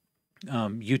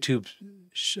 YouTube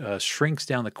shrinks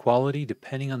down the quality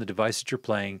depending on the device that you're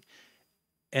playing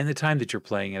and the time that you're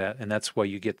playing it at, and that's why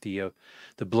you get the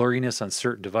blurriness on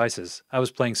certain devices. I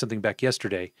was playing something back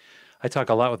yesterday. I talk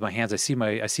a lot with my hands. I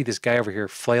see this guy over here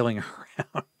flailing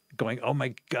around, going, "Oh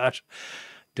my gosh,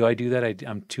 do I do that?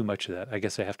 I'm too much of that. I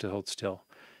guess I have to hold still.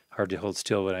 Hard to hold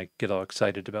still when I get all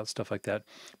excited about stuff like that."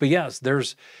 But yes,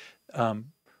 there's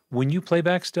when you play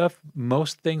back stuff,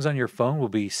 most things on your phone will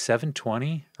be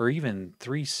 720 or even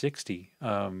 360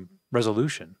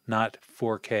 resolution, not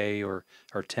 4K or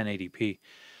 1080p.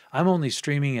 I'm only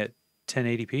streaming at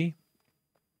 1080p.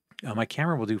 My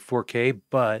camera will do 4K,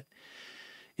 but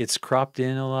it's cropped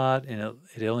in a lot, and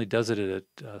it only does it at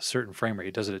a certain frame rate.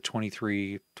 It does it at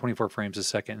 24 frames a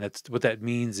second. That's what that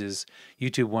means is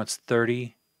YouTube wants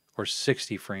 30 or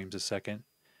 60 frames a second.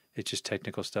 It's just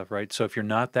technical stuff, right? So if you're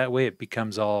not that way, it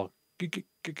becomes all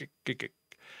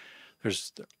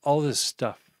there's all this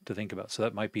stuff to think about. So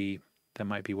that might be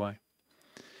why.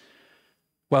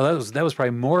 Well, that was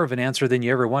probably more of an answer than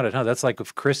you ever wanted, huh? That's like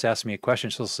if Chris asks me a question,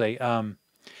 she'll say,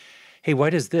 "Hey, why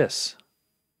does this?"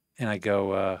 And I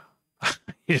go,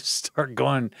 you just start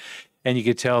going, and you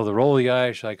could tell the roll of the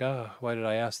eye. She's like, "Oh, why did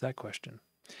I ask that question?"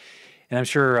 And I'm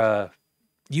sure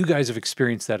you guys have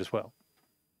experienced that as well.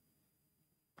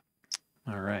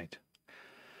 All right.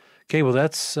 Okay, well,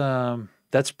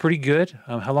 that's pretty good.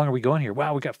 How long are we going here?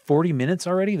 Wow, we got 40 minutes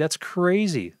already? That's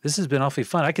crazy. This has been awfully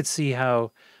fun. I could see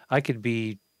how I could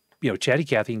be, chatty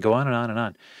Cathy and go on and on and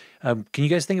on. Can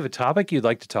you guys think of a topic you'd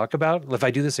like to talk about if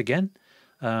I do this again?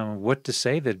 What to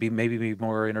say that'd maybe be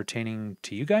more entertaining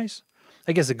to you guys?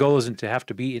 I guess the goal isn't to have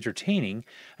to be entertaining.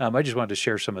 I just wanted to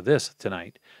share some of this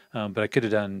tonight. But I could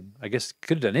have done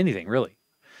anything really.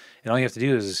 And all you have to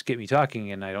do is just get me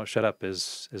talking, and I don't shut up,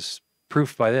 is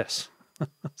proof by this.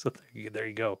 So there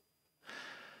you go.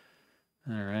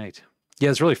 All right. Yeah,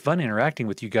 it's really fun interacting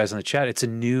with you guys on the chat. It's a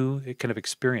new kind of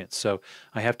experience. So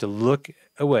I have to look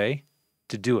away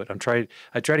to do it. I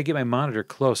try to get my monitor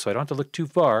close so I don't have to look too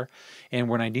far. And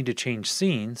when I need to change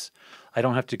scenes, I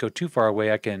don't have to go too far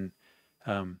away. I can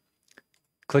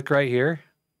click right here.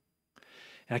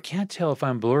 And I can't tell if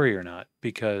I'm blurry or not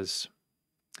because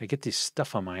I get this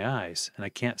stuff on my eyes and I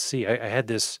can't see. I had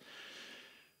this,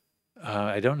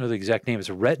 I don't know the exact name. It's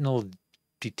a retinal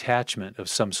detachment of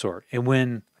some sort.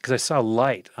 And because I saw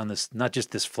light on this, not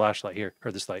just this flashlight here,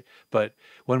 or this light, but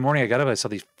one morning I got up, I saw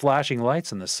these flashing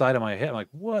lights on the side of my head. I'm like,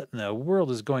 what in the world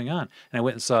is going on? And I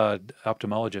went and saw an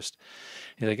ophthalmologist.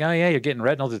 He's like, oh yeah, you're getting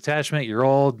retinal detachment, you're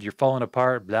old, you're falling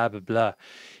apart, blah, blah, blah.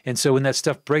 And so when that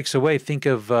stuff breaks away, think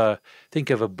of a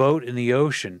boat in the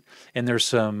ocean, and there's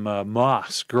some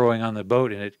moss growing on the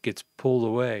boat, and it gets pulled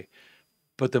away.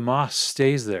 But the moss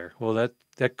stays there. Well,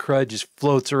 that crud just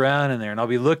floats around in there, and I'll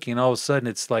be looking, and all of a sudden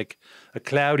it's like a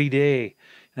cloudy day,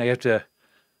 and I have to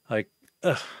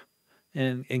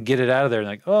and get it out of there. And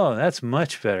like, oh, that's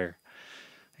much better.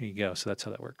 There you go. So that's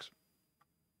how that works.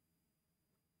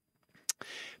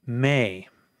 May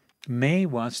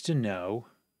wants to know.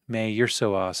 May, you're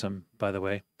so awesome, by the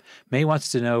way. May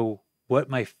wants to know what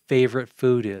my favorite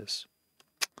food is.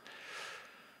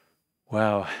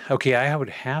 Wow. Okay, I would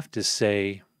have to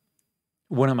say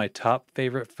one of my top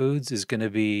favorite foods is going to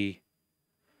be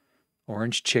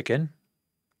orange chicken.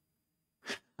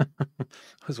 It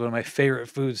was one of my favorite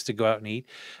foods to go out and eat.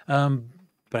 But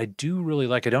I do really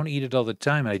like, I don't eat it all the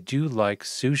time. I do like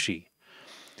sushi.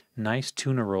 Nice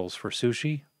tuna rolls for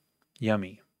sushi.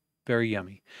 Yummy. Very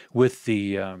yummy. With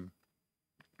the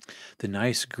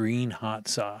nice green hot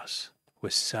sauce.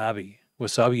 Wasabi.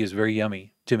 Wasabi is very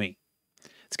yummy to me.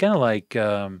 It's kind of like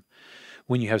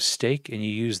when you have steak and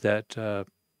you use that,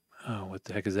 what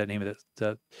the heck is that name of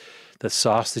that? The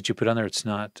sauce that you put on there, it's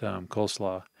not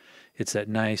coleslaw. It's that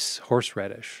nice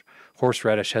horseradish.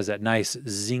 Horseradish has that nice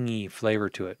zingy flavor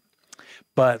to it.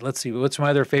 But let's see, what's my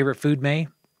other favorite food, May?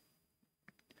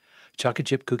 Chocolate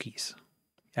chip cookies.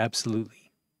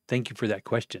 Absolutely. Thank you for that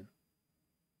question.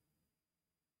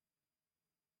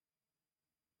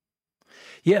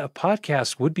 Yeah, a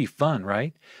podcast would be fun,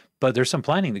 right? But there's some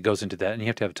planning that goes into that, and you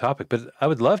have to have a topic. But I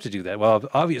would love to do that. Well,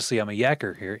 obviously, I'm a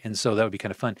yacker here, and so that would be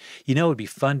kind of fun. You know, it would be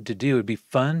fun to do. It would be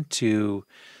fun to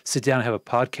sit down and have a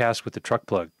podcast with the truck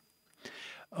plug.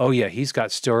 Oh, yeah, he's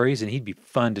got stories, and he'd be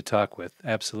fun to talk with.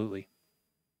 Absolutely.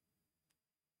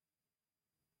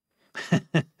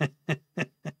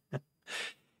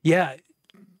 Yeah,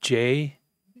 Jay,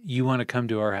 you want to come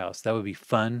to our house. That would be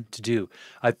fun to do.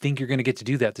 I think you're going to get to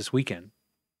do that this weekend.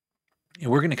 And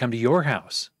we're going to come to your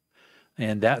house.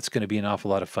 And that's going to be an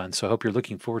awful lot of fun. So I hope you're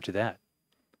looking forward to that.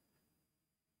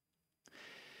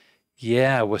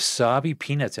 Yeah, wasabi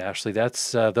peanuts, Ashley.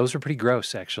 That's those are pretty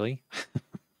gross, actually.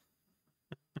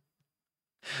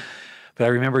 But I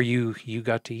remember you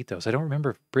got to eat those. I don't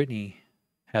remember if Brittany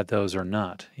had those or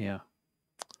not. Yeah.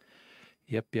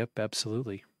 Yep,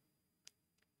 absolutely.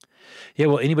 Yeah,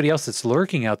 well, anybody else that's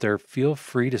lurking out there, feel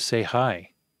free to say hi.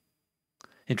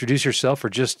 Introduce yourself or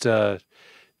just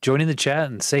join in the chat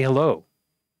and say hello.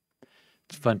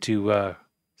 It's fun to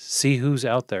see who's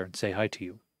out there and say hi to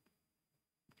you.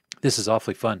 This is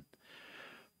awfully fun.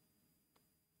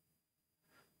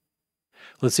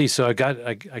 Let's see. So I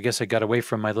guess I got away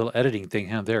from my little editing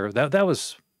thing there. That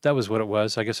was what it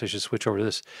was. I guess I should switch over to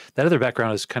this. That other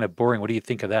background is kind of boring. What do you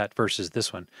think of that versus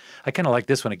this one? I kind of like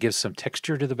this one. It gives some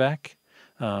texture to the back.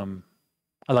 I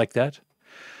like that.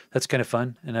 That's kind of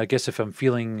fun. And I guess if I'm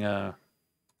feeling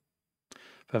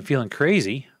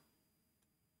crazy,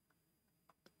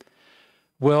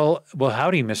 well,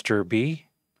 howdy, Mr. B.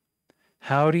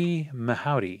 Howdy,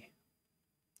 mahowdy.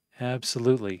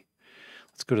 Absolutely.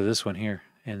 Let's go to this one here,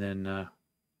 and then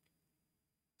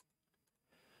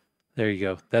there you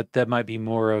go. That might be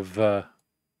more of the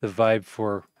vibe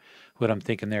for what I'm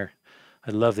thinking there. I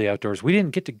love the outdoors. We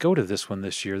didn't get to go to this one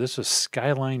this year. This was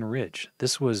Skyline Ridge.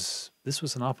 This was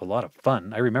an awful lot of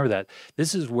fun. I remember that.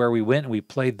 This is where we went and we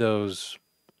played those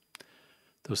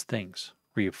things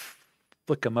where you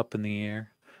flick them up in the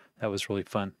air. That was really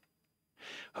fun.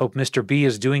 Hope Mr. B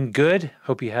is doing good.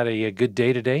 Hope you had a good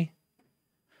day today.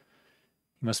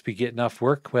 You must be getting off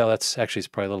work. Well, it's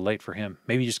probably a little late for him.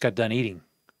 Maybe you just got done eating.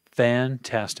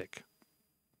 Fantastic.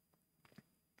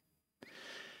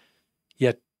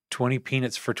 Yeah, 20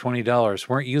 peanuts for $20.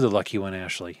 Weren't you the lucky one,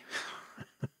 Ashley?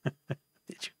 You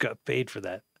got paid for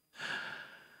that.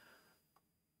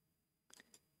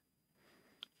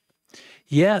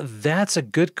 Yeah, that's a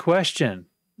good question.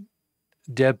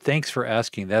 Deb, thanks for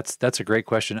asking. That's a great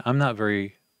question. I'm not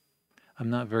very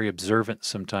observant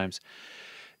sometimes.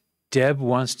 Deb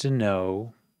wants to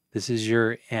know, this is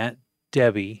your Aunt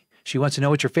Debbie. She wants to know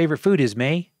what your favorite food is,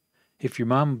 May, if your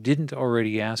mom didn't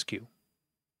already ask you.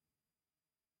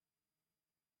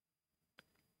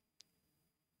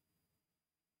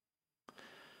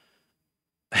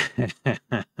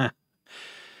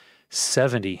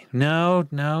 70. No,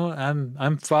 no,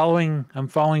 I'm following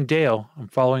Dale. I'm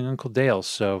following Uncle Dale.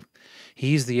 So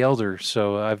he's the elder,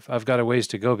 so I've got a ways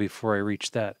to go before I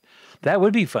reach that. That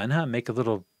would be fun, huh? Make a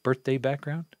little birthday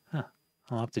background? Huh.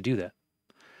 I'll have to do that.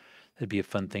 That'd be a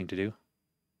fun thing to do.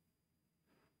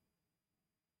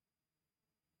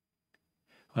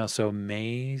 Well, so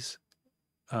May's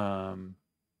um,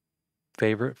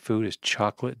 favorite food is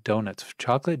chocolate donuts.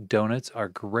 Chocolate donuts are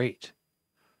great.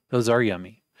 Those are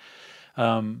yummy.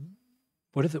 Um,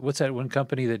 what's that one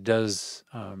company that does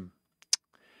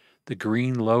the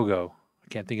green logo? I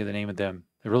can't think of the name of them.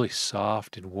 They're really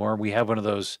soft and warm. We have one of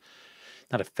those,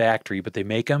 not a factory, but they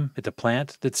make them at the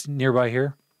plant that's nearby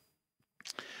here.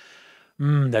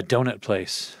 That donut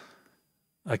place.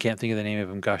 I can't think of the name of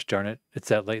them. Gosh darn it. It's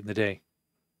that late in the day.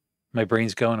 My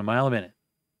brain's going a mile a minute.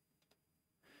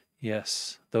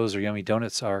 Yes, those are yummy.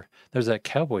 Donuts are. There's that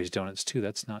Cowboys donuts too.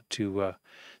 That's not too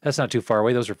far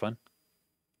away. Those are fun.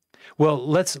 Well,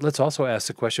 let's also ask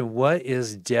the question, what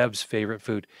is Deb's favorite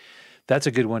food? That's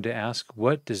a good one to ask.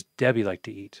 What does Debbie like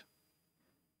to eat?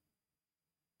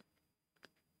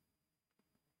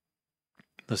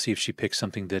 Let's see if she picks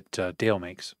something that Dale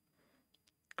makes.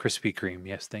 Krispy Kreme.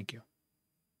 Yes, thank you.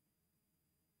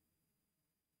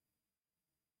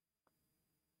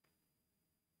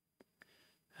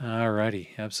 All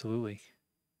righty, absolutely.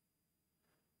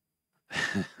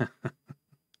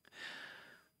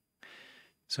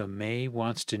 So May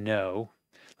wants to know.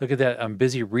 Look at that. I'm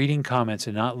busy reading comments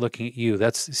and not looking at you.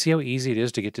 See how easy it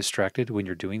is to get distracted when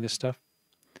you're doing this stuff.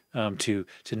 To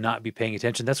not be paying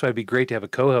attention. That's why it'd be great to have a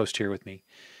co-host here with me,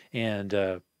 and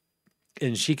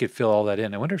she could fill all that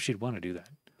in. I wonder if she'd want to do that.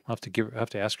 I'll have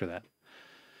to ask her that.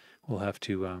 We'll have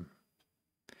to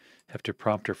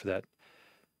prompt her for that.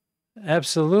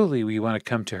 Absolutely, we want to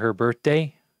come to her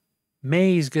birthday.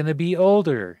 May's gonna be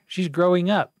older. She's growing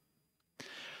up.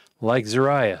 Like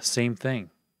Zariah, same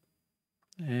thing.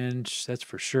 And that's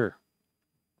for sure.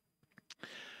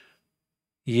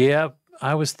 Yep,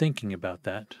 I was thinking about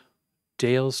that.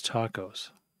 Dale's tacos.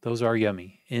 Those are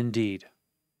yummy, indeed.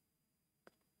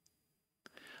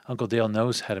 Uncle Dale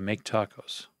knows how to make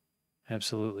tacos.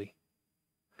 Absolutely.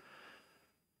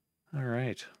 All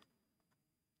right.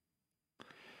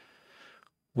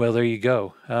 Well, there you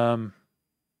go.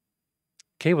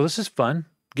 Okay, well, this is fun.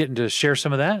 Getting to share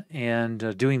some of that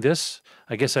and doing this.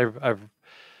 I guess I've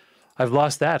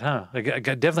lost that, huh?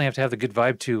 Definitely have to have the good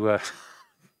vibe to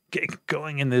get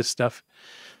going in this stuff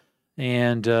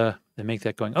and make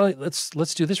that going. Oh,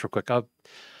 let's do this real quick. I'll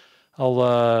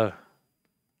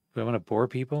do I want to bore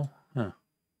people? Huh.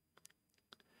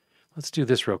 Let's do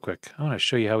this real quick. I want to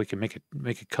show you how we can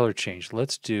make a color change.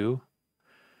 Let's do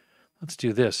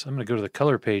this. I'm going to go to the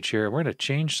color page here. We're going to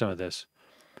change some of this.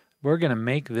 We're going to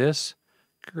make this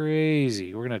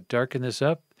crazy. We're going to darken this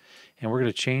up and we're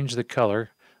going to change the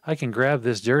color. I can grab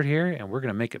this dirt here and we're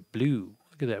going to make it blue.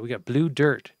 Look at that. We got blue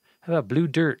dirt. How about blue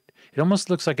dirt? It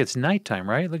almost looks like it's nighttime,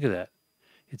 right? Look at that.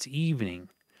 It's evening.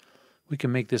 We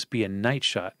can make this be a night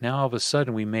shot. Now all of a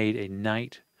sudden we made a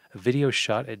video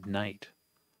shot at night.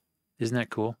 Isn't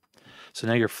that cool? So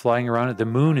now you're flying around it. The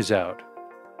moon is out.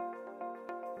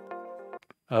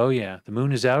 Oh yeah, the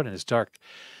moon is out and it's dark.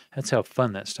 That's how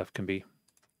fun that stuff can be.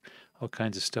 All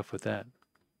kinds of stuff with that.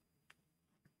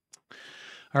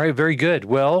 All right, very good.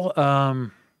 Well,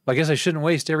 I guess I shouldn't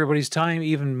waste everybody's time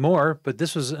even more, but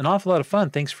this was an awful lot of fun.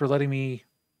 Thanks for letting me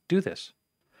do this.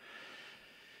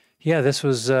 Yeah, this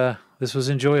was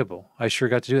enjoyable. I sure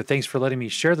got to do it. Thanks for letting me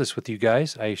share this with you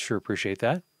guys. I sure appreciate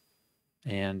that.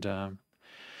 And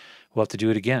we'll have to do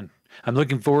it again. I'm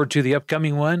looking forward to the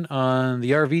upcoming one on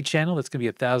the RV channel. That's going to be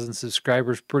 1,000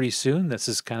 subscribers pretty soon. This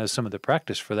is kind of some of the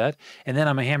practice for that. And then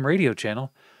on my ham radio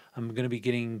channel, I'm going to be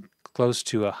getting close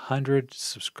to 100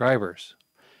 subscribers,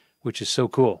 which is so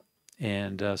cool.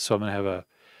 And so I'm going to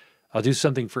I'll do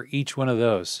something for each one of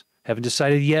those. Haven't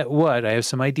decided yet what. I have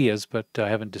some ideas, but I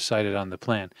haven't decided on the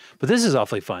plan. But this is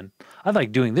awfully fun. I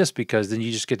like doing this because then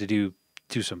you just get to do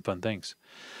some fun things.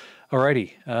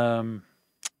 Alrighty.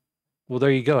 Well,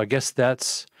 there you go. I guess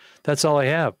that's all I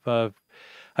have. I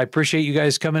appreciate you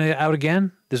guys coming out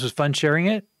again. This was fun sharing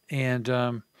it. And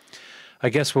I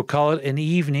guess we'll call it an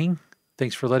evening.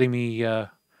 Thanks for letting me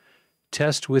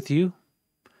test with you.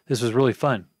 This was really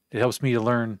fun. It helps me to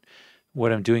learn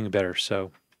what I'm doing better.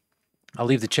 So I'll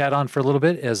leave the chat on for a little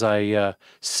bit as I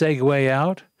segue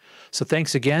out. So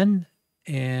thanks again,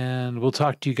 and we'll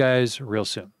talk to you guys real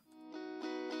soon.